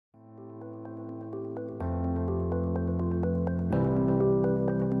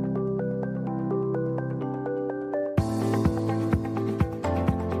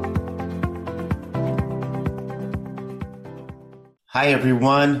Hi,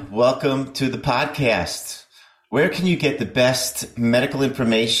 everyone. Welcome to the podcast. Where can you get the best medical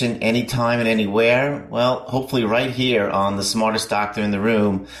information anytime and anywhere? Well, hopefully right here on The Smartest Doctor in the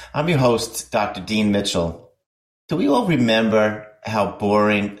Room. I'm your host, Dr. Dean Mitchell. Do we all remember how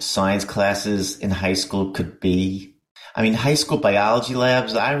boring science classes in high school could be? I mean, high school biology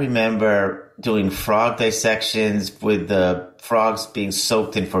labs, I remember doing frog dissections with the frogs being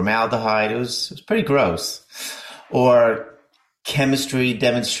soaked in formaldehyde. It was pretty gross. Or chemistry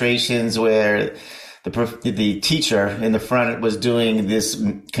demonstrations where the teacher in the front was doing this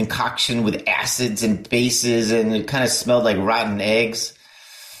concoction with acids and bases, and it kind of smelled like rotten eggs.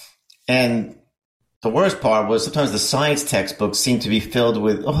 And the worst part was sometimes the science textbooks seemed to be filled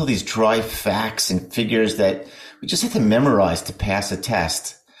with all these dry facts and figures that we just had to memorize to pass a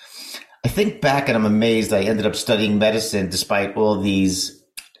test. I think back and I'm amazed I ended up studying medicine despite all these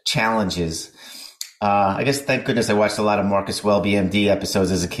challenges. I guess, thank goodness, I watched a lot of Marcus Welby, MD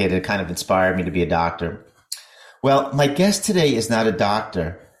episodes as a kid. It kind of inspired me to be a doctor. Well, my guest today is not a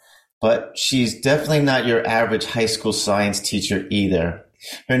doctor, but she's definitely not your average high school science teacher either.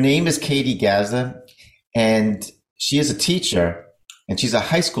 Her name is Katy Gazda, and she is a teacher, and she's a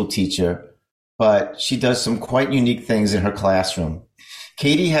high school teacher, but she does some quite unique things in her classroom.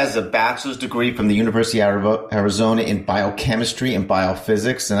 Katy has a bachelor's degree from the University of Arizona in biochemistry and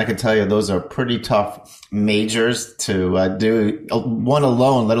biophysics, and I can tell you those are pretty tough majors to do, one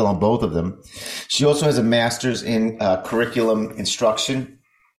alone, let alone both of them. She also has a master's in curriculum instruction.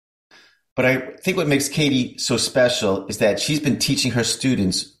 But I think what makes Katy so special is that she's been teaching her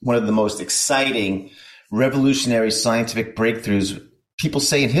students one of the most exciting, revolutionary scientific breakthroughs people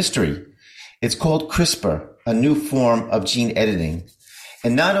say in history. It's called CRISPR, a new form of gene editing.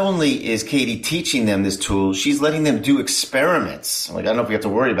 And not only is Katy teaching them this tool, she's letting them do experiments. Like, I don't know if we have to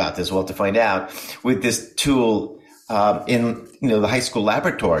worry about this. We'll have to find out with this tool in the high school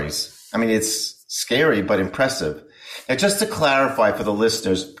laboratories. I mean, it's scary but impressive. Now, just to clarify for the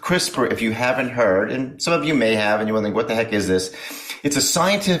listeners, CRISPR, if you haven't heard, and some of you may have, and you're wondering, what the heck is this? It's a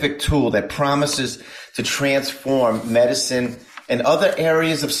scientific tool that promises to transform medicine and other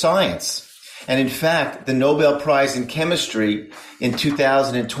areas of science. And in fact, the Nobel Prize in Chemistry in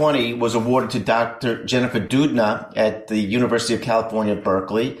 2020 was awarded to Dr. Jennifer Doudna at the University of California,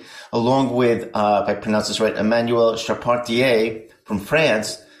 Berkeley, along with, if I pronounce this right, Emmanuel Charpentier from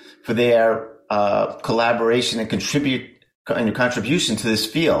France, for their collaboration and contribution to this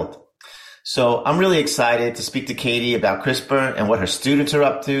field. So I'm really excited to speak to Katy about CRISPR and what her students are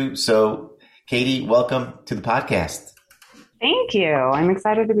up to. So Katy, welcome to the podcast. Thank you. I'm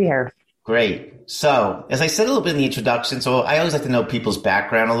excited to be here. Great. So, as I said a little bit in the introduction, so I always like to know people's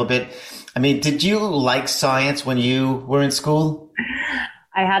background a little bit. I mean, did you like science when you were in school?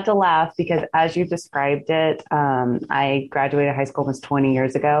 I had to laugh because as you described it, I graduated high school almost 20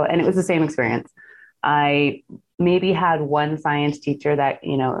 years ago, and it was the same experience. I maybe had one science teacher that,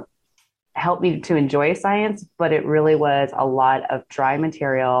 helped me to enjoy science, but it really was a lot of dry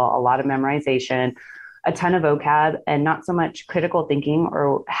material, a lot of memorization, a ton of vocab, and not so much critical thinking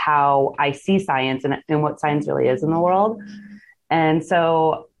or how I see science and what science really is in the world. And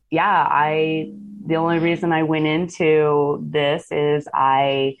so, the only reason I went into this is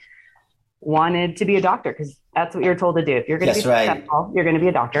I wanted to be a doctor because that's what you're told to do. If you're going to be successful, you're going to be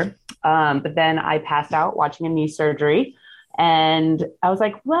a doctor. But then I passed out watching a knee surgery and I was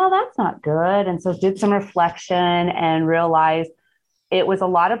like, well, that's not good. And so did some reflection and realized it was a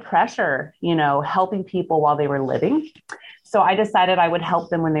lot of pressure, helping people while they were living. So I decided I would help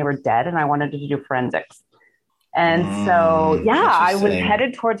them when they were dead, and I wanted to do forensics. And so, I was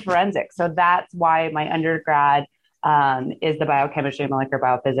headed towards forensics. So that's why my undergrad is the biochemistry and molecular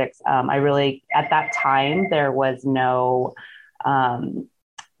biophysics. I really, at that time, there was no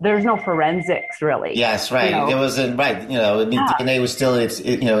forensics really. Yes, right. It wasn't right. DNA was still its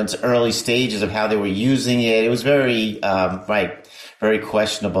early stages of how they were using it. It was very very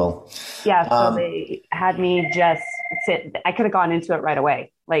questionable. Yeah, so they had me just sit. I could have gone into it right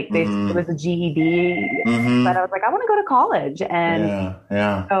away. Like it was a GED, but I was like, I want to go to college, and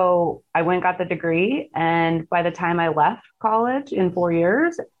so I went and got the degree. And by the time I left college in 4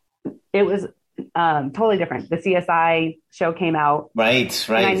 years, it was totally different. The CSI show came out, right.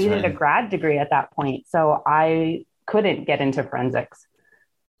 And I needed a grad degree at that point, so I couldn't get into forensics.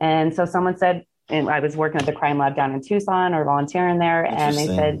 And so someone said, and I was working at the crime lab down in Tucson or volunteering there. And they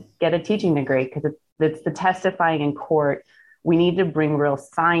said, get a teaching degree because it's the testifying in court. We need to bring real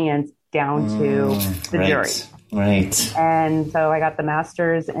science down to the jury. Right. And so I got the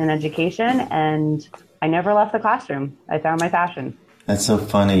master's in education and I never left the classroom. I found my passion. That's so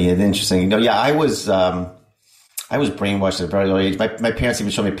funny and interesting. I was I was brainwashed at a very early age. My parents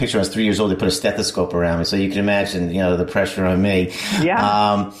even showed me a picture when I was 3 years old. They put a stethoscope around me. So you can imagine, the pressure on me.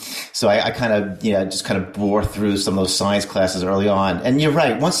 Yeah. So I kind of, just kind of bore through some of those science classes early on. And you're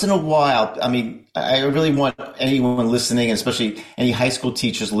right. Once in a while, I mean, I really want anyone listening, and especially any high school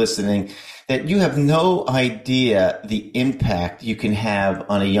teachers listening, that you have no idea the impact you can have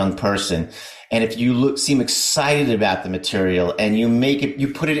on a young person. And if you seem excited about the material and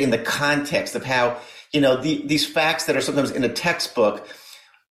you put it in the context of how, these facts that are sometimes in a textbook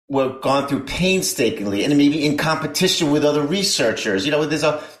were gone through painstakingly and maybe in competition with other researchers. There's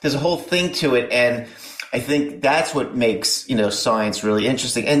a whole thing to it. And I think that's what makes, science really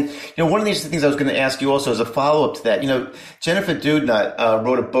interesting. And, one of the interesting things I was going to ask you also as a follow-up to that, Jennifer Doudna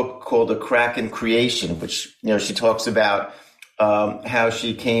wrote a book called A Crack in Creation, which, she talks about how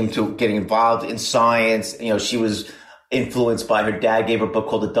she came to getting involved in science. She was influenced by her dad, gave her a book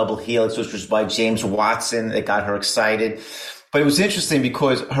called The Double Helix, which was by James Watson. That got her excited. But it was interesting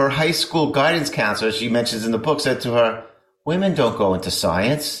because her high school guidance counselor, she mentions in the book, said to her, women don't go into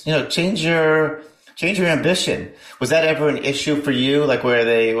science. Change your ambition. Was that ever an issue for you? Like where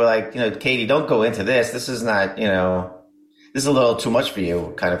they were like, Katie, don't go into this. This is not, this is a little too much for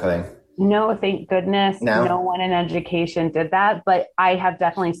you kind of thing. No, thank goodness. No one in education did that. But I have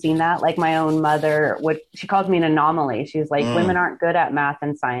definitely seen that. Like my own mother she calls me an anomaly. She's like, women aren't good at math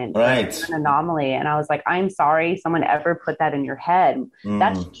and science. Right. You're an anomaly. And I was like, I'm sorry someone ever put that in your head.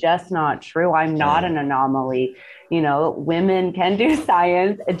 That's just not true. I'm not an anomaly. Women can do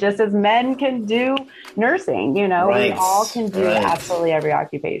science just as men can do nursing. Right. We all can do absolutely every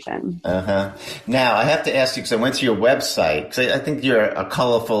occupation. Now, I have to ask you, because I went to your website, because I think you're a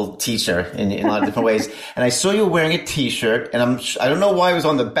colorful teacher in a lot of different ways. And I saw you wearing a T-shirt, and I don't know why it was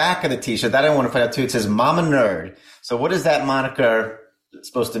on the back of the T-shirt. That I want to find out too. It says Mama Nerd. So what is that moniker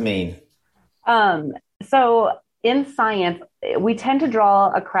supposed to mean? So in science, we tend to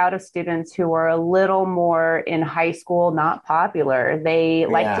draw a crowd of students who are a little more in high school, not popular. They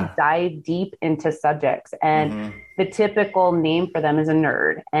like to dive deep into subjects, and the typical name for them is a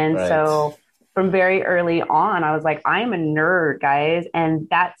nerd. And so from very early on, I was like, I'm a nerd, guys. And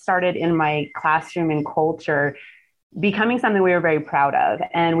that started in my classroom and culture becoming something we were very proud of.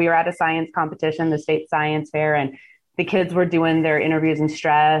 And we were at a science competition, the state science fair, and the kids were doing their interviews and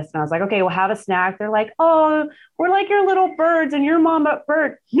stress. And I was like, okay, we'll have a snack. They're like, oh, we're like your little birds and your mama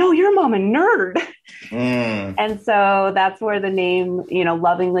bird. No, your mama nerd. And so that's where the name,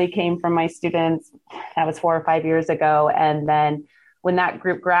 lovingly came from my students. That was 4 or 5 years ago. And then when that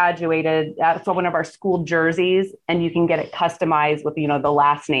group graduated, that's one of our school jerseys, and you can get it customized with, the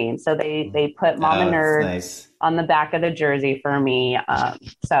last name. So they put Mama Nerd on the back of the jersey for me.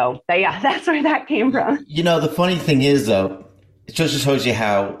 That's where that came from. The funny thing is, though, it just shows you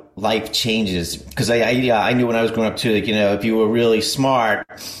how life changes. Because I knew when I was growing up too, like, if you were really smart,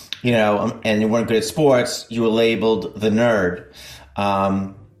 and you weren't good at sports, you were labeled the nerd.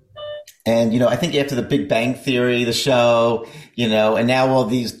 And, I think after the Big Bang Theory, the show, and now all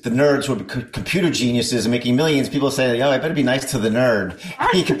the nerds who are computer geniuses and making millions, people say, I better be nice to the nerd.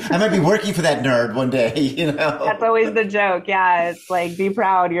 I might be working for that nerd one day, That's always the joke. Yeah. It's like, be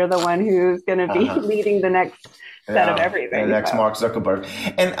proud. You're the one who's going to be leading the next set of everything. The next Mark Zuckerberg.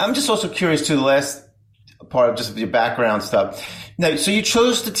 And I'm just also curious too, the last part of just your background stuff. Now, so you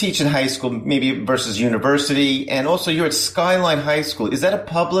chose to teach in high school, maybe versus university, and also you're at Skyline High School. Is that a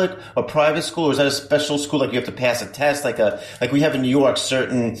public or private school, or is that a special school? Like you have to pass a test, like we have in New York,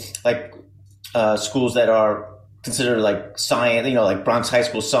 certain schools that are considered like science, like Bronx High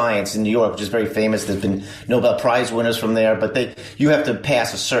School Science in New York, which is very famous. There's been Nobel Prize winners from there, but you have to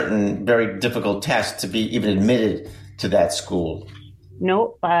pass a certain very difficult test to be even admitted to that school.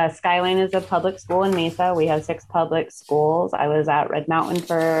 Nope. Skyline is a public school in Mesa. We have 6 public schools. I was at Red Mountain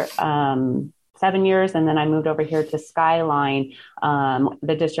for 7 years, and then I moved over here to Skyline.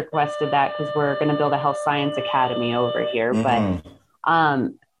 The district requested that because we're going to build a health science academy over here. But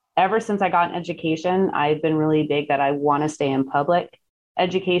ever since I got in education, I've been really big that I want to stay in public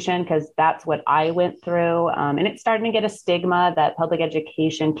education because that's what I went through. And it's starting to get a stigma that public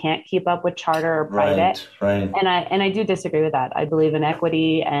education can't keep up with charter or private. Right. And I do disagree with that. I believe in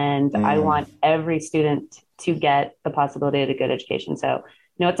equity, and I want every student to get the possibility of a good education. So,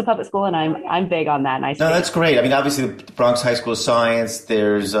 it's a public school, and I'm big on that. And no, that's great. I mean, obviously the Bronx High School of Science,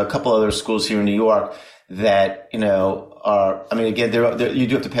 there's a couple other schools here in New York that, are, I mean, again, you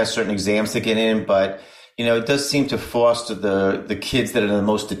do have to pass certain exams to get in, but it does seem to foster the kids that are the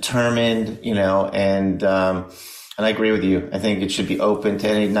most determined, and I agree with you. I think it should be open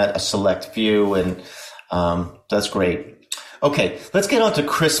to not a select few, and that's great. Okay, let's get on to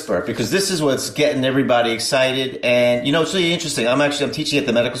CRISPR because this is what's getting everybody excited. And, it's really interesting. I'm teaching at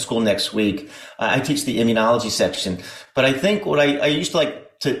the medical school next week. I teach the immunology section. But I think what I used to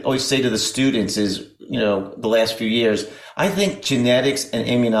like to always say to the students is, the last few years, I think genetics and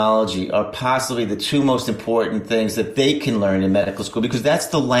immunology are possibly the two most important things that they can learn in medical school because that's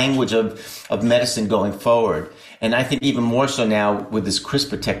the language of medicine going forward. And I think even more so now with this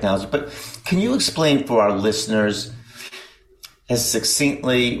CRISPR technology. But can you explain for our listeners as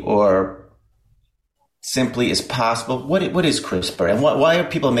succinctly or simply as possible what is CRISPR and why are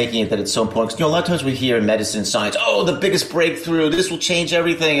people making it that it's so important? Because, a lot of times we hear in medicine and science, the biggest breakthrough, this will change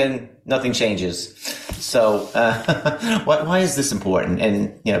everything, and nothing changes. So why is this important?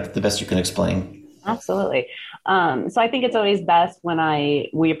 And, the best you can explain. Absolutely. So I think it's always best when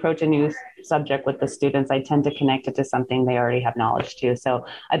we approach a new subject with the students, I tend to connect it to something they already have knowledge to. So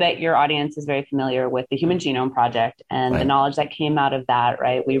I bet your audience is very familiar with the Human Genome Project and the knowledge that came out of that,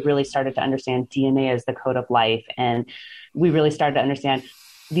 right? We really started to understand DNA as the code of life. And we really started to understand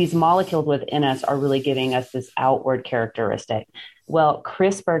these molecules within us are really giving us this outward characteristic. Well,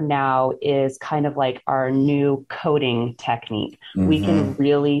 CRISPR now is kind of like our new coding technique. Mm-hmm. We can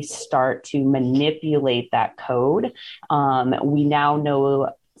really start to manipulate that code. We now know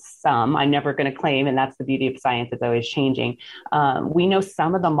I'm never going to claim, and that's the beauty of science, it's always changing. We know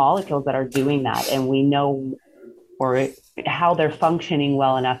some of the molecules that are doing that, and we know how they're functioning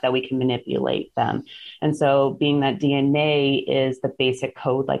well enough that we can manipulate them. And so being that DNA is the basic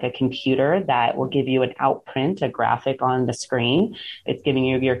code, like a computer that will give you an outprint, a graphic on the screen, it's giving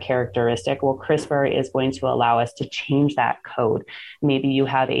you your characteristic. Well, CRISPR is going to allow us to change that code. Maybe you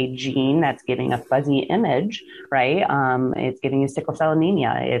have a gene that's giving a fuzzy image, right? It's giving you sickle cell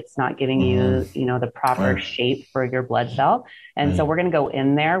anemia. It's not giving you, the proper shape for your blood cell. And so we're going to go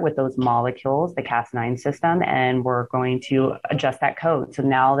in there with those molecules, the Cas9 system, and we're going to adjust that code. So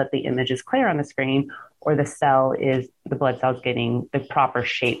now that the image is clear on the screen, or the blood cell is getting the proper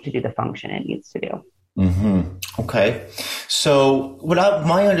shape to do the function it needs to do. Mm-hmm. Okay. So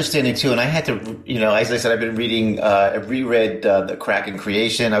my understanding too, and I had to, as I said, I've been reading, I reread The Crack in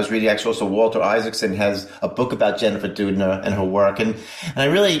Creation. I was reading actually also Walter Isaacson has a book about Jennifer Doudna and her work. And I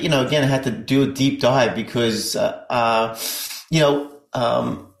really, again, I had to do a deep dive because,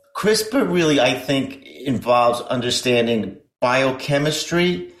 CRISPR really, I think, involves understanding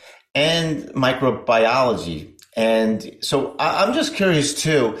biochemistry and microbiology. And so I'm just curious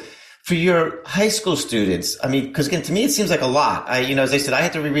too, for your high school students, because again, to me, it seems like a lot. As I said, I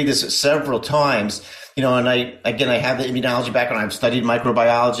had to reread this several times, and I have the immunology background. I've studied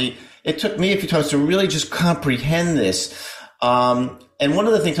microbiology. It took me a few times to really just comprehend this. And one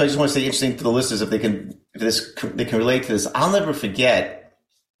of the things I just want to say interesting to the listeners, if they can relate to this, I'll never forget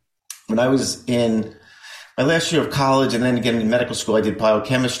when I was in my last year of college and then again in medical school, I did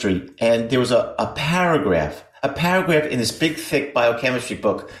biochemistry, and there was a paragraph in this big, thick biochemistry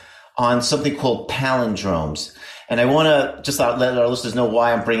book on something called palindromes. And I want to just let our listeners know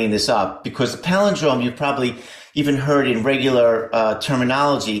why I'm bringing this up, because the palindrome, you've probably even heard in regular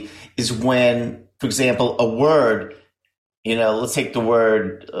terminology, is when, for example, a word, let's take the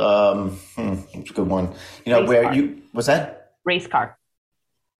word, it's a good one, what's that? Race car.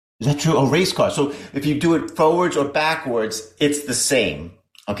 Is that true? Oh, race car. So if you do it forwards or backwards, it's the same.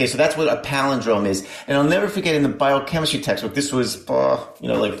 Okay, so that's what a palindrome is. And I'll never forget in the biochemistry textbook, this was,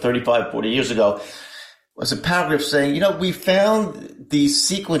 like 35, 40 years ago, was a paragraph saying, we found these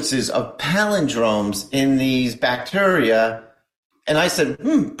sequences of palindromes in these bacteria. And I said,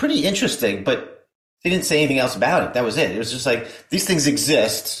 pretty interesting, but they didn't say anything else about it. That was it. It was just like, these things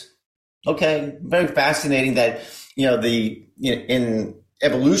exist. Okay, very fascinating that, in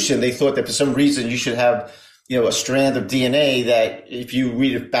evolution, they thought that for some reason you should have, a strand of DNA that if you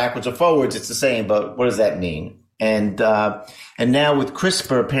read it backwards or forwards, it's the same. But what does that mean? And now with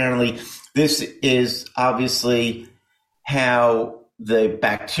CRISPR, apparently this is obviously how the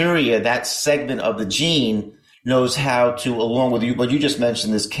bacteria, that segment of the gene, knows how to, along with what you just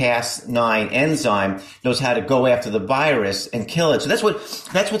mentioned, this Cas9 enzyme, knows how to go after the virus and kill it. So that's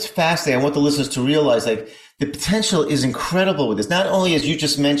what's fascinating. I want the listeners to realize, like, the potential is incredible with this. Not only, as you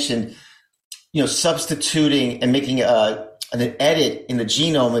just mentioned, substituting and making an edit in the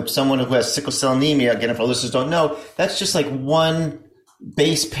genome of someone who has sickle cell anemia. Again, if our listeners don't know, that's just like one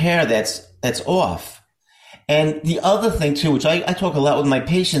base pair that's off. And the other thing too, which I talk a lot with my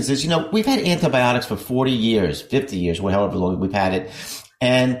patients, is, we've had antibiotics for 40 years, 50 years, however long we've had it.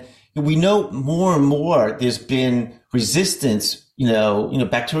 And we know more and more there's been resistance,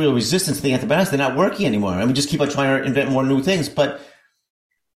 bacterial resistance to the antibiotics. They're not working anymore. And we just keep on trying to invent more new things. But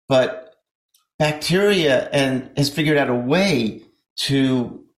bacteria and has figured out a way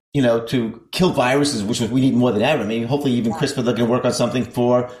to, to kill viruses, which we need more than ever. Maybe hopefully even CRISPR can work on something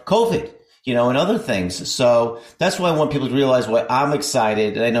for COVID, and other things. So that's why I want people to realize why I'm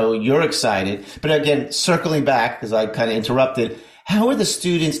excited. And I know you're excited. But again, circling back, because I kind of interrupted, how are the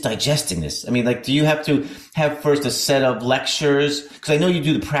students digesting this? I mean, like, do you have to have first a set of lectures? Because I know you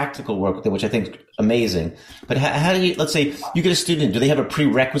do the practical work with it, which I think is amazing. But how do you, let's say you get a student, do they have a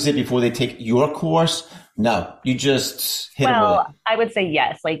prerequisite before they take your course? No, you just hit them with it. Well, I would say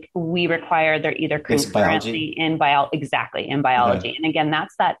yes. Like, we require they're either concurrently in biology. Okay. And again,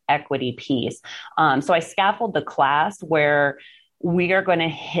 that's that equity piece. So I scaffold the class where we are going to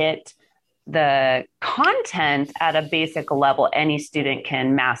hit the content at a basic level any student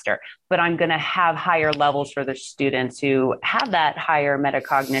can master, but I'm going to have higher levels for the students who have that higher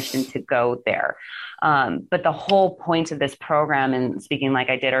metacognition to go there. But the whole point of this program, and speaking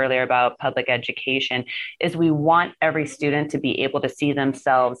like I did earlier about public education, is we want every student to be able to see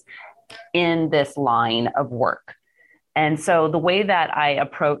themselves in this line of work. And so the way that I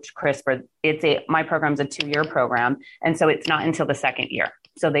approach CRISPR, my program's a 2-year program. And so it's not until the second year.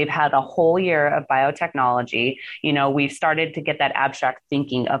 So they've had a whole year of biotechnology. We've started to get that abstract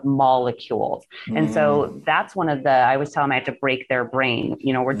thinking of molecules. And so that's I always tell them I have to break their brain.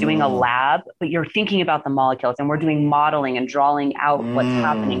 We're doing a lab, but you're thinking about the molecules, and we're doing modeling and drawing out what's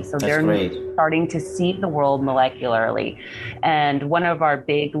happening. So they're starting to see the world molecularly. And one of our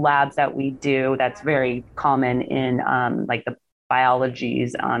big labs that we do that's very common in like the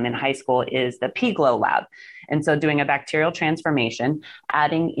biologies in high school is the P-Glow lab. And so doing a bacterial transformation,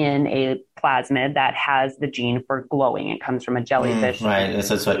 adding in a plasmid that has the gene for glowing. It comes from a jellyfish. Right.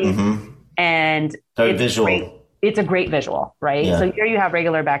 That's what. And very visual. It's a great visual, right? Yeah. So here you have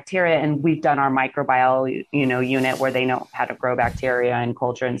regular bacteria, and we've done our microbiology, unit where they know how to grow bacteria and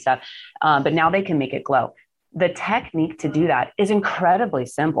culture and stuff. But now they can make it glow. The technique to do that is incredibly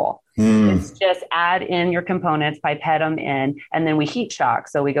simple. It's just add in your components, pipette them in, and then we heat shock.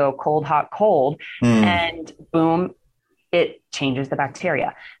 So we go cold, hot, cold, and boom, it changes the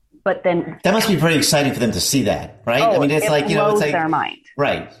bacteria. But then that must be very exciting for them to see that, right? I mean, it's like, it's like their mind.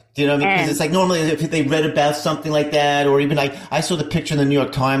 Right. Do you know what I mean? Because it's like normally if they read about something like that, or even I saw the picture in the New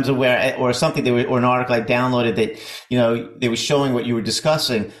York Times or something or an article I downloaded that, they were showing what you were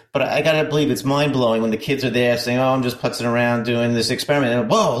discussing. But I got to believe it's mind blowing when the kids are there saying, oh, I'm just putzing around doing this experiment. And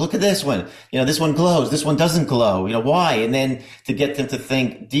whoa, look at this one. This one glows. This one doesn't glow. Why? And then to get them to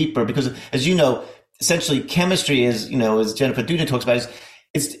think deeper, because as you know, essentially chemistry is, as Jennifer Doudna talks about,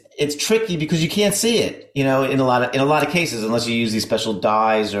 it's tricky because you can't see it, in a lot of cases, unless you use these special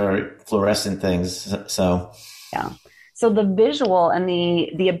dyes or fluorescent things. So, yeah. So the visual and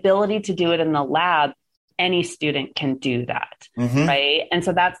the ability to do it in the lab, any student can do that, right? And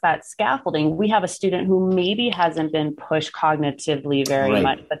so that's that scaffolding. We have a student who maybe hasn't been pushed cognitively very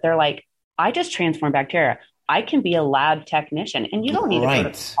much, but they're like, I just transform bacteria. I can be a lab technician, and you don't need to go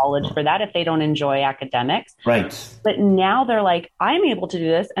to college for that if they don't enjoy academics. Right. But now they're like, I'm able to do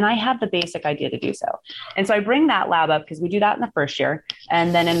this, and I have the basic idea to do so. And so I bring that lab up because we do that in the first year.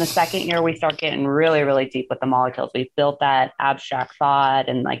 And then in the second year, we start getting really, really deep with the molecules. We've built that abstract thought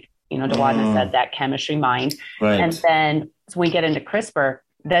and Dawadna said, that chemistry mind. Right. And then so we get into CRISPR,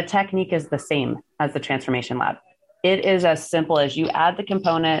 the technique is the same as the transformation lab. It is as simple as you add the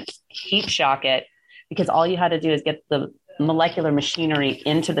components, heat shock it, because all you had to do is get the molecular machinery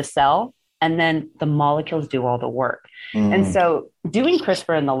into the cell, and then the molecules do all the work. And so doing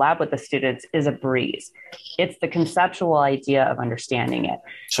CRISPR in the lab with the students is a breeze. It's the conceptual idea of understanding it.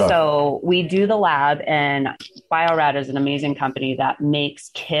 Sure. So we do the lab, and Bio-Rad is an amazing company that makes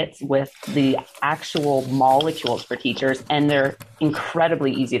kits with the actual molecules for teachers, and they're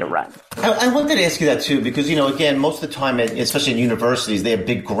incredibly easy to run. I wanted to ask you that too, because, again, most of the time, especially in universities, they have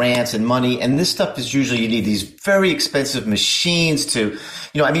big grants and money, and this stuff is usually you need these very expensive machines to,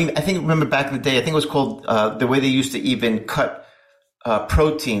 remember back in the day, I think it was called, the way they used to even cut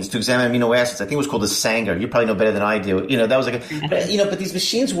proteins to examine amino acids. I think it was called a Sanger. You probably know better than I do. That was like, but these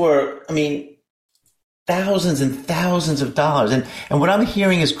machines were, thousands and thousands of dollars. And what I'm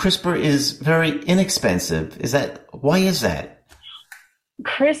hearing is CRISPR is very inexpensive. Why is that?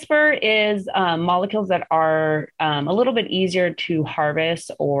 CRISPR is molecules that are a little bit easier to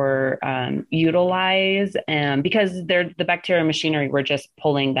harvest or utilize because they're the bacterial machinery. We're just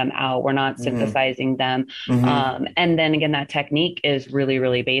pulling them out. We're not synthesizing them. And then again, that technique is really,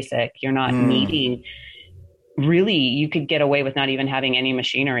 really basic. You're not needing really you could get away with not even having any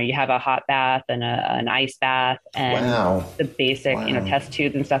machinery. You have a hot bath and an ice bath and Wow. the basic, Wow. test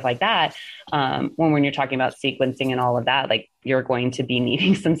tubes and stuff like that. When you're talking about sequencing and all of that, like you're going to be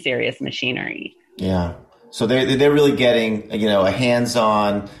needing some serious machinery. Yeah. So they're really getting, a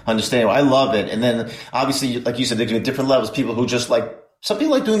hands-on understanding. I love it. And then obviously, like you said, they're doing different levels. People who just like, some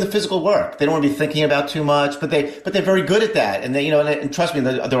people like doing the physical work. They don't want to be thinking about too much, but they're very good at that. And they, and trust me,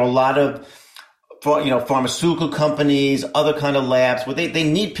 there are a lot of, pharmaceutical companies, other kind of labs where they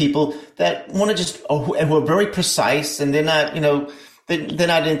need people that want to just, who are very precise, and they're not, they're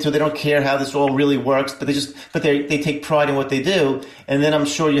not they don't care how this all really works, but they take pride in what they do. And then I'm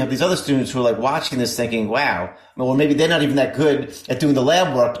sure you have these other students who are like watching this thinking, wow, or maybe they're not even that good at doing the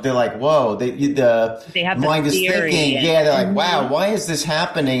lab work, but they're like, whoa, they have mind is thinking. Yeah. They're like, wow, mm-hmm. why is this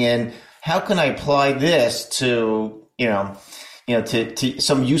happening? And how can I apply this to, to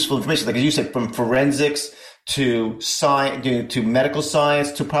some useful information? Like as you said, from forensics to science, to medical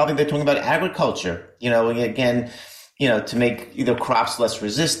science, to probably they're talking about agriculture, again, to make either crops less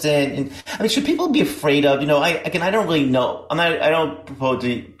resistant. And I mean, should people be afraid of, I don't really know. I don't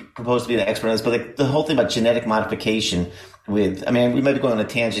propose to be an expert on this, but like the whole thing about genetic modification we might be going on a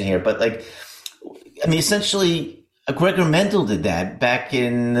tangent here, but essentially Gregor Mendel did that back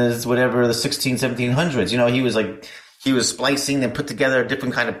in the 16, 1700s. He was splicing and put together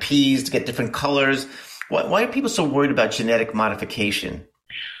different kind of peas to get different colors. Why are people so worried about genetic modification?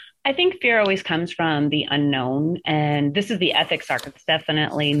 I think fear always comes from the unknown, and this is the ethics arc. It's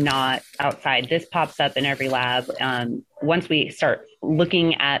definitely not outside. This pops up in every lab. Once we start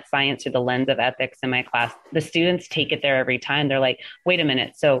looking at science through the lens of ethics in my class, the students take it there every time. They're like, wait a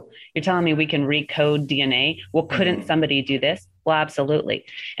minute. So you're telling me we can recode DNA? Well, couldn't somebody do this? Well, absolutely.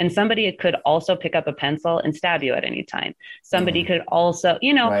 And somebody could also pick up a pencil and stab you at any time. Somebody could also,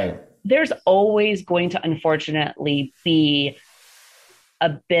 right. There's always going to unfortunately be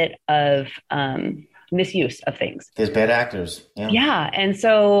a bit of misuse of things. There's bad actors. Yeah. And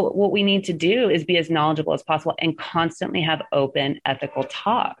so what we need to do is be as knowledgeable as possible and constantly have open ethical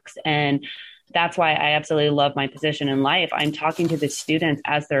talks. And that's why I absolutely love my position in life. I'm talking to the students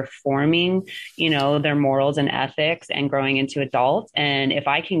as they're forming, their morals and ethics and growing into adults. And if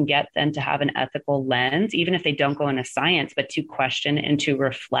I can get them to have an ethical lens, even if they don't go into science, but to question and to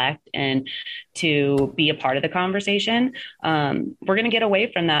reflect and to be a part of the conversation, we're going to get away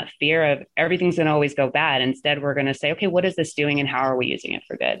from that fear of everything's going to always go bad. Instead, we're going to say, okay, what is this doing and how are we using it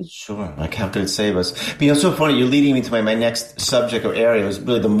for good? Sure. Like how could it save us? But it's so funny. You're leading me to my next subject or area was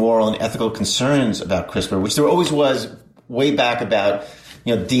really the moral and ethical concerns about CRISPR, which there always was way back about,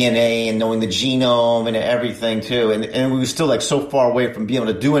 DNA and knowing the genome and everything too. And we were still like so far away from being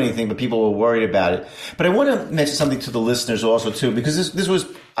able to do anything, but people were worried about it. But I want to mention something to the listeners also too, because this was,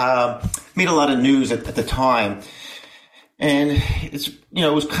 made a lot of news at the time. And it's,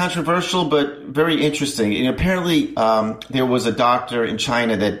 it was controversial, but very interesting. And apparently, there was a doctor in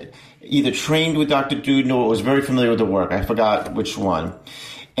China that either trained with Dr. Duden or was very familiar with the work. I forgot which one.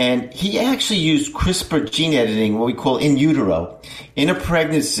 And he actually used CRISPR gene editing, what we call in utero, in a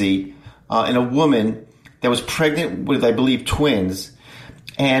pregnancy, in a woman that was pregnant with, I believe, twins.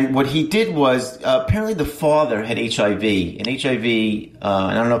 And what he did was, apparently the father had HIV. And HIV, and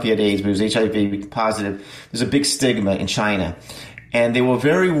I don't know if he had AIDS, but he was HIV positive. There's a big stigma in China. And they were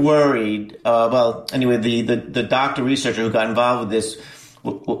very worried. The doctor researcher who got involved with this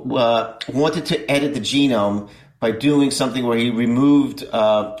wanted to edit the genome by doing something where he removed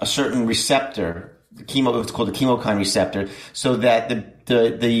a certain receptor, it's called the chemokine receptor, so that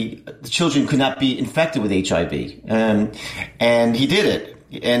the children could not be infected with HIV. And he did it.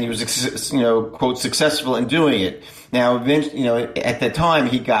 And he was, quote, successful in doing it. Now, eventually, at that time,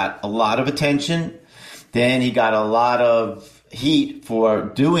 he got a lot of attention. Then he got a lot of heat for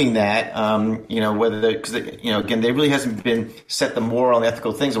doing that. Because again, there really hasn't been set the moral and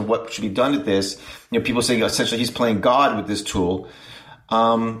ethical things of what should be done with this. People saying essentially he's playing God with this tool.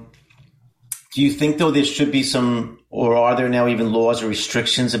 Do you think though there should be or are there now even laws or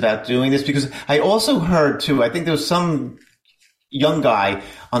restrictions about doing this? Because I also heard too, I think there was some young guy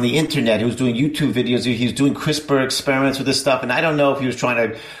on the internet who was doing YouTube videos. He was doing CRISPR experiments with this stuff. And I don't know if he was trying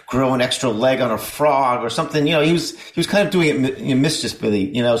to grow an extra leg on a frog or something. He was kind of doing it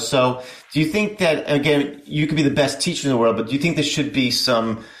mischievously, So do you think that, again, you could be the best teacher in the world, but do you think there should be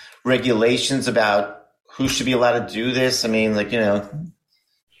some regulations about who should be allowed to do this?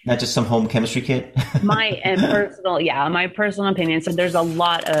 Not just some home chemistry kit. My personal opinion. So there's a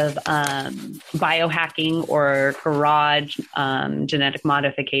lot of biohacking or garage genetic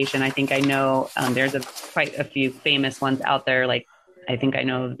modification. I think I know there's quite a few famous ones out there, like I think I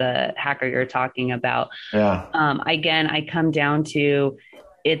know the hacker you're talking about. Yeah. Again, I come down to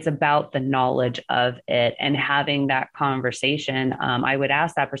it's about the knowledge of it and having that conversation. I would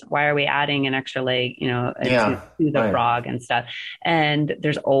ask that person, why are we adding an extra leg, Yeah. to the Right. frog and stuff? And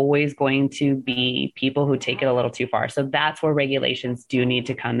there's always going to be people who take it a little too far. So that's where regulations do need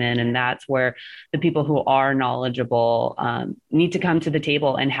to come in. And that's where the people who are knowledgeable need to come to the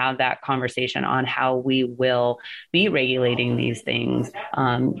table and have that conversation on how we will be regulating these things.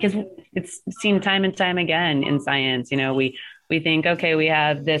 Because it's seen time and time again in science, we think, okay, we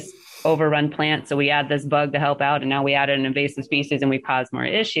have this overrun plant, so we add this bug to help out, and now we added an invasive species and we cause more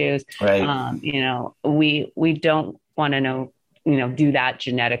issues. Right. We don't want to do that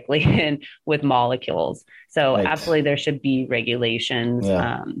genetically and with molecules. So Right. absolutely, there should be regulations.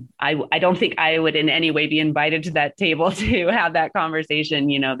 Yeah. I don't think I would in any way be invited to that table to have that conversation.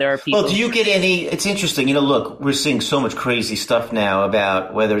 There are people. Well, do you get any? It's interesting. Look, we're seeing so much crazy stuff now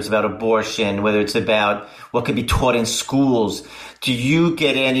about whether it's about abortion, whether it's about what could be taught in schools. Do you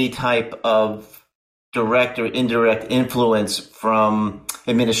get any type of direct or indirect influence from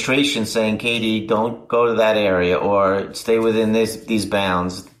administration saying, Katy, don't go to that area or stay within these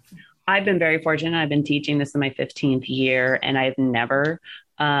bounds? I've been very fortunate. I've been teaching this in my 15th year, and I've never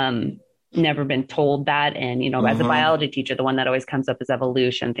been told that. And, as a biology teacher, the one that always comes up is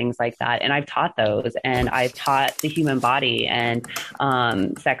evolution, things like that. And I've taught those, and I've taught the human body and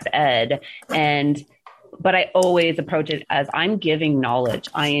sex ed. But I always approach it as I'm giving knowledge.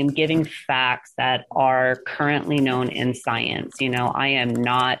 I am giving facts that are currently known in science. I am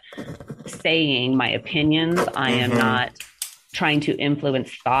not saying my opinions. I am not trying to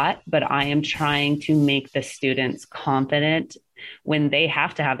influence thought, but I am trying to make the students confident when they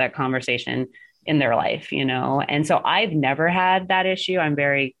have to have that conversation in their life, And so I've never had that issue. I'm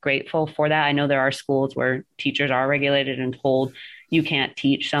very grateful for that. I know there are schools where teachers are regulated and told you can't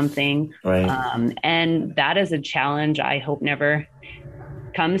teach something. Right. And that is a challenge I hope never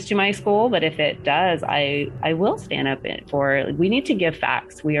comes to my school. But if it does, I will stand up for, we need to give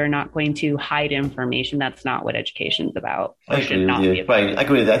facts. We are not going to hide information. That's not what education is about. I agree with you. Right. I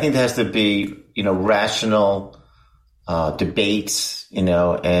agree with you. I think there has to be, rational debates,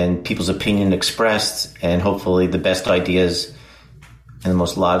 and people's opinion expressed, and hopefully the best ideas and the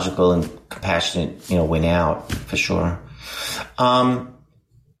most logical and compassionate, win out for sure.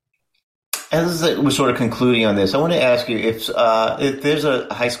 As we're sort of concluding on this, I want to ask you if there's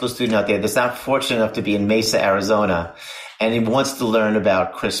a high school student out there that's not fortunate enough to be in Mesa, Arizona, and he wants to learn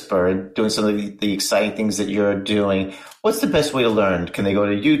about CRISPR and doing some of the exciting things that you're doing, what's the best way to learn? Can they go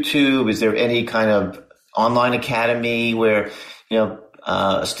to YouTube? Is there any kind of online academy where,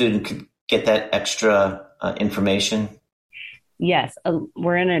 a student could get that extra information? Yes,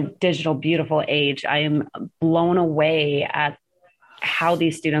 we're in a digital, beautiful age. I am blown away at how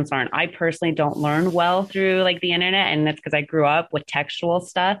these students learn. I personally don't learn well through the internet, and that's because I grew up with textual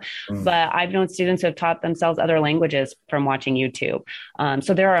stuff. But I've known students who have taught themselves other languages from watching YouTube.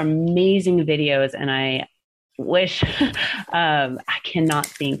 So there are amazing videos, and I wish I cannot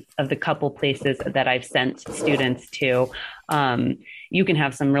think of the couple places that I've sent students to. You can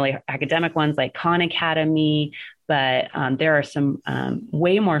have some really academic ones like Khan Academy, but there are some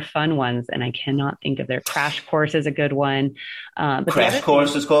way more fun ones, and I cannot think of their Crash Course is a good one. But Crash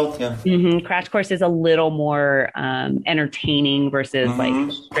Course is called? Yeah. Crash Course is a little more entertaining versus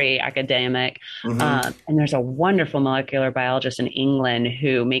straight academic. And there's a wonderful molecular biologist in England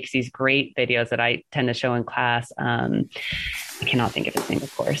who makes these great videos that I tend to show in class. I cannot think of his name,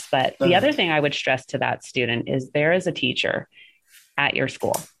 of course. But the other thing I would stress to that student is there is a teacher at your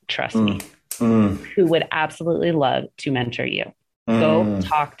school, trust me, who would absolutely love to mentor you. Go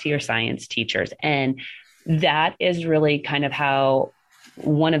talk to your science teachers. And that is really kind of how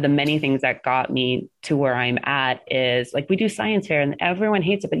one of the many things that got me to where I'm at is we do science fair and everyone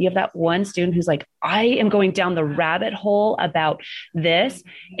hates it, but you have that one student who's like, I am going down the rabbit hole about this,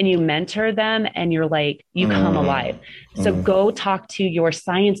 and you mentor them and you're like, you come alive. So go talk to your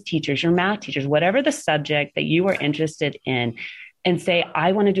science teachers, your math teachers, whatever the subject that you are interested in, and say,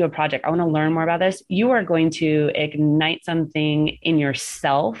 I want to do a project. I want to learn more about this. You are going to ignite something in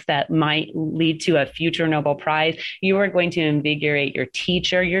yourself that might lead to a future Nobel Prize. You are going to invigorate your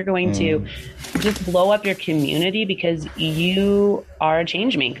teacher. You're going to just blow up your community because you are a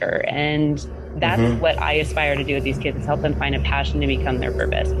change maker. And that's what I aspire to do with these kids, is help them find a passion to become their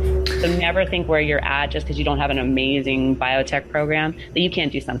purpose. So never think where you're at just because you don't have an amazing biotech program that you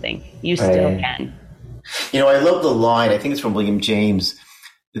can't do something. You still can. I love the line, I think it's from William James,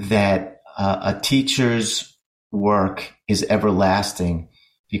 that a teacher's work is everlasting.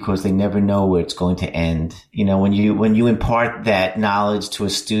 because they never know where it's going to end. When you impart that knowledge to a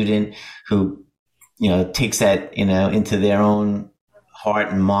student who, takes that, into their own heart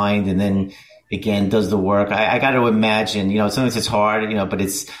and mind, and then again does the work. I got to imagine, sometimes it's hard, but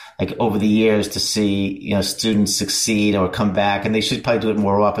it's like over the years to see, students succeed or come back, and they should probably do it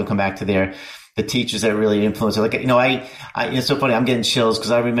more often, come back to the teachers that really influence it. Like, it's so funny. I'm getting chills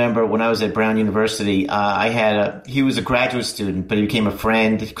because I remember when I was at Brown University, he was a graduate student, but he became a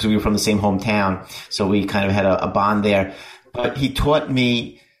friend because we were from the same hometown. So we kind of had a bond there, but he taught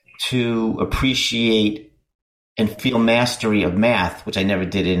me to appreciate and feel mastery of math, which I never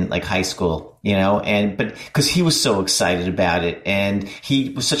did in like high school, but because he was so excited about it and he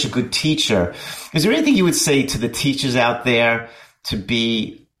was such a good teacher. Is there anything you would say to the teachers out there to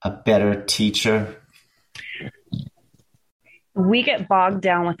be a better teacher? We get bogged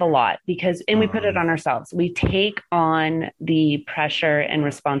down with a lot and we put it on ourselves. We take on the pressure and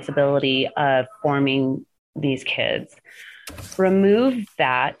responsibility of forming these kids. Remove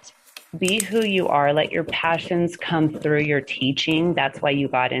that. Be who you are. Let your passions come through your teaching. That's why you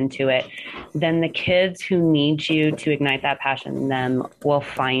got into it. Then the kids who need you to ignite that passion in them will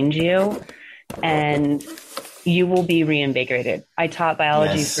find you, and you will be reinvigorated. I taught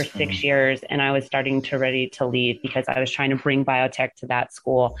biology for 6 years, and I was starting to ready to leave because I was trying to bring biotech to that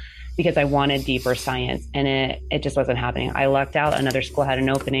school because I wanted deeper science, and it just wasn't happening. I lucked out. Another school had an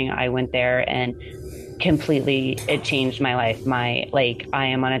opening. I went there, and completely, it changed my life. I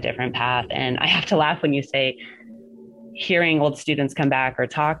am on a different path. And I have to laugh when you say hearing old students come back or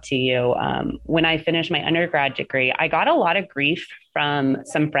talk to you. When I finished my undergrad degree, I got a lot of grief from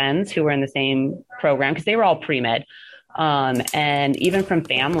some friends who were in the same program because they were all pre-med. And even from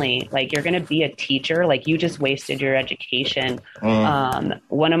family, like, you're going to be a teacher, like, you just wasted your education.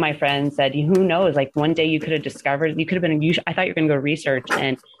 One of my friends said, who knows, like, one day you could have discovered, I thought you were going to go research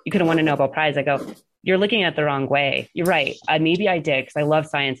and you could have won a Nobel Prize. I go, you're looking at it the wrong way. You're right. Maybe I did, because I love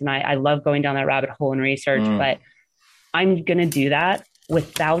science and I love going down that rabbit hole in research, but I'm going to do that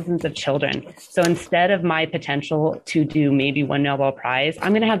with thousands of children. So instead of my potential to do maybe one Nobel Prize,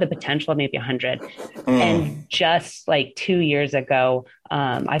 I'm going to have the potential of maybe 100. And just like 2 years ago,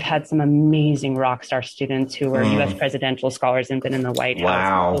 I've had some amazing rock star students who were U.S. presidential scholars and been in the White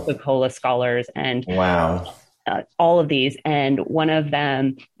House, Coca-Cola scholars, and all of these. And one of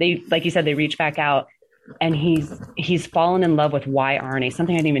them, like you said, they reached back out, and he's fallen in love with yRNA,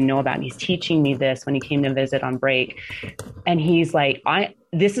 something I didn't even know about. And he's teaching me this when he came to visit on break. And he's like,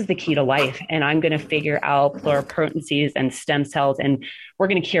 this is the key to life. And I'm going to figure out pluripotencies and stem cells, and we're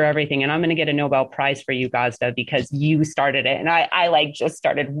going to cure everything. And I'm going to get a Nobel Prize for you, Gazda, because you started it. And I like just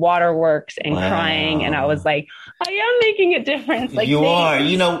started waterworks and crying. And I was like, I am making a difference. Like, you are,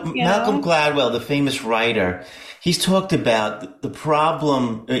 Malcolm Gladwell, the famous writer, he's talked about the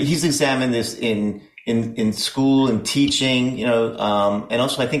problem. He's examined this in school and teaching, and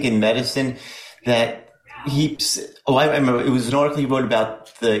also I think in medicine, that I remember it was an article he wrote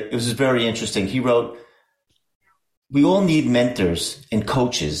about it was very interesting. He wrote, we all need mentors and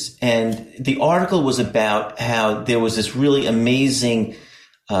coaches. And the article was about how there was this really amazing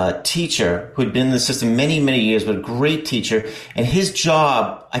teacher who had been in the system many, many years, but a great teacher. And his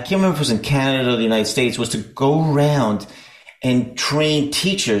job, I can't remember if it was in Canada or the United States, was to go around and train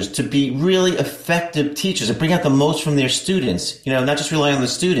teachers to be really effective teachers and bring out the most from their students, not just rely on the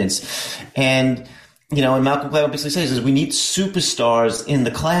students. And, and Malcolm Gladwell basically says we need superstars in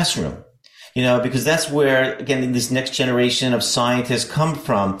the classroom, because that's where, again, this next generation of scientists come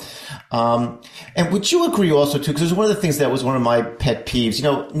from. And would you agree also, too, because it was one of the things that was one of my pet peeves,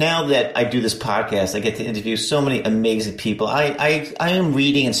 now that I do this podcast, I get to interview so many amazing people. I am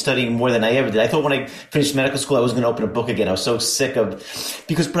reading and studying more than I ever did. I thought when I finished medical school, I was going to open a book again. I was so sick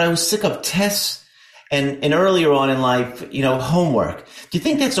but I was sick of tests and earlier on in life, homework. Do you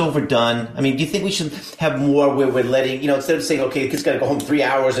think that's overdone? I mean, do you think we should have more where we're letting, instead of saying, okay, kids got to go home 3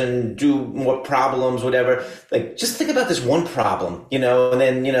 hours and do more problems, whatever, like, just think about this one problem, and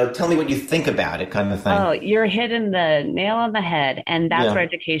then, tell me what you think about it, kind of thing. Oh, you're hitting the nail on the head. And that's where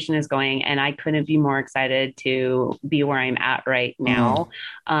education is going. And I couldn't be more excited to be where I'm at right now.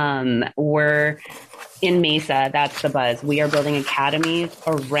 We're in Mesa. That's the buzz. We are building academies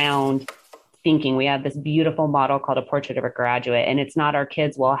around thinking. We have this beautiful model called a portrait of a graduate, and it's not our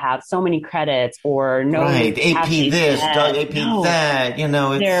kids will have so many credits or no AP this, AP that,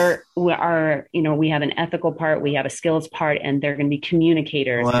 we have an ethical part, we have a skills part, and they're going to be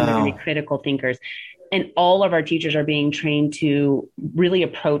communicators and they're going to be critical thinkers. And all of our teachers are being trained to really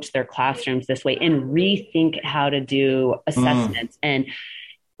approach their classrooms this way and rethink how to do assessments. And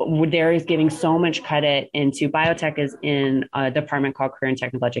there is giving so much credit into biotech is in a department called career and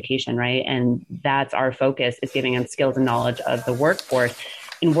technical education, right? And that's our focus, is giving them skills and knowledge of the workforce.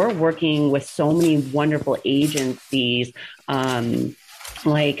 And we're working with so many wonderful agencies, the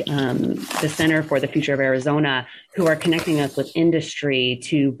Center for the Future of Arizona, who are connecting us with industry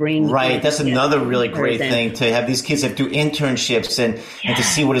to bring. Right. That's another really great thing, to have these kids that do internships and to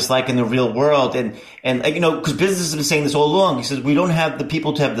see what it's like in the real world. And because business has been saying this all along. He says, we don't have the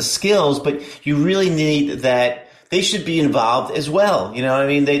people to have the skills, but you really need that. They should be involved as well. I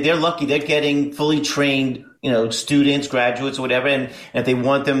mean, they're lucky. They're getting fully trained, students, graduates, or whatever. And if they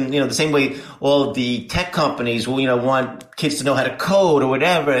want them, the same way all of the tech companies will, want kids to know how to code or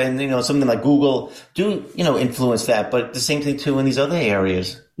whatever. And, something like Google do, influence that. But the same thing too in these other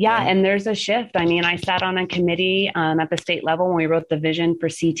areas. Yeah. And there's a shift. I mean, I sat on a committee at the state level when we wrote the vision for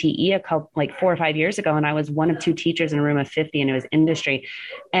CTE 4 or 5 years ago. And I was one of 2 teachers in a room of 50, and it was industry.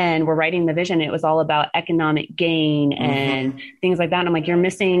 And we're writing the vision. It was all about economic gain and things like that. And I'm like, you're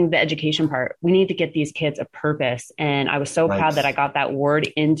missing the education part. We need to get these kids a purpose. And I was so proud that I got that word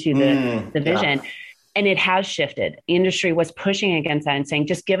into the vision. Yeah. And it has shifted. Industry was pushing against that and saying,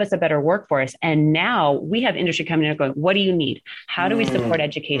 just give us a better workforce. And now we have industry coming in and going, what do you need? How do we support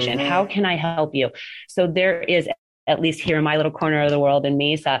education? How can I help you? So there is, at least here in my little corner of the world in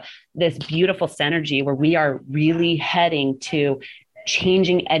Mesa, this beautiful synergy where we are really heading to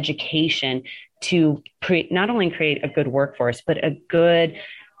changing education to not only create a good workforce, but a good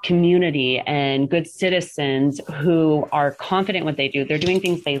community and good citizens who are confident in what they do. They're doing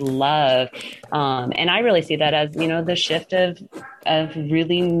things they love. And I really see that as, the shift of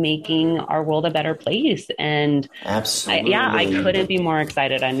really making our world a better place. And absolutely. I couldn't be more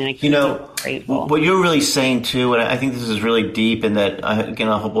excited. I mean, I can't be grateful. What you're really saying too, and I think this is really deep, and that, again,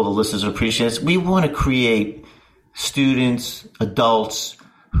 I hope all the listeners appreciate this. We want to create students, adults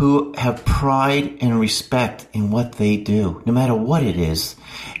who have pride and respect in what they do, no matter what it is.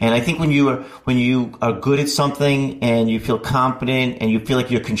 And I think when you are good at something and you feel confident and you feel like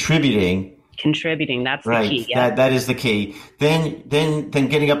you're contributing, that's the key. Yeah. That is the key. Then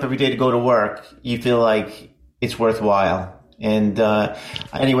getting up every day to go to work, you feel like it's worthwhile. And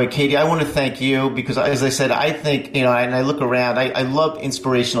anyway, Katy, I want to thank you because, as I said, I think, and I look around, I love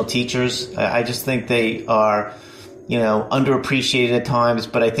inspirational teachers. I just think they are, underappreciated at times,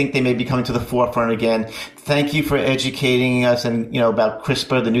 but I think they may be coming to the forefront again. Thank you for educating us and, about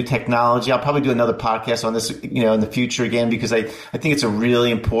CRISPR, the new technology. I'll probably do another podcast on this, in the future again, because I think it's a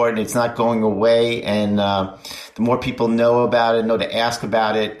really important, it's not going away. And, the more people know about it, know to ask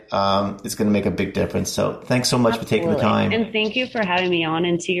about it, it's going to make a big difference. So thanks so much for taking the time. And thank you for having me on.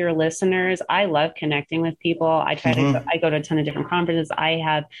 And to your listeners, I love connecting with people. I go to a ton of different conferences. I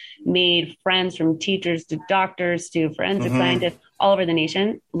have made friends, from teachers to doctors to forensic scientists all over the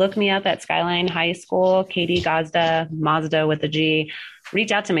nation. Look me up at Skyline High School, Katy Gazda, Mazda with a G.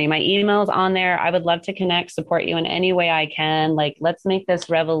 Reach out to me. My email's on there. I would love to connect, support you in any way I can. Let's make this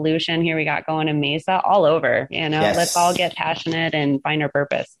revolution here we got going in Mesa all over. Yes. Let's all get passionate and find our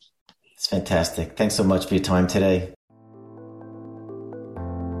purpose. It's fantastic. Thanks so much for your time today.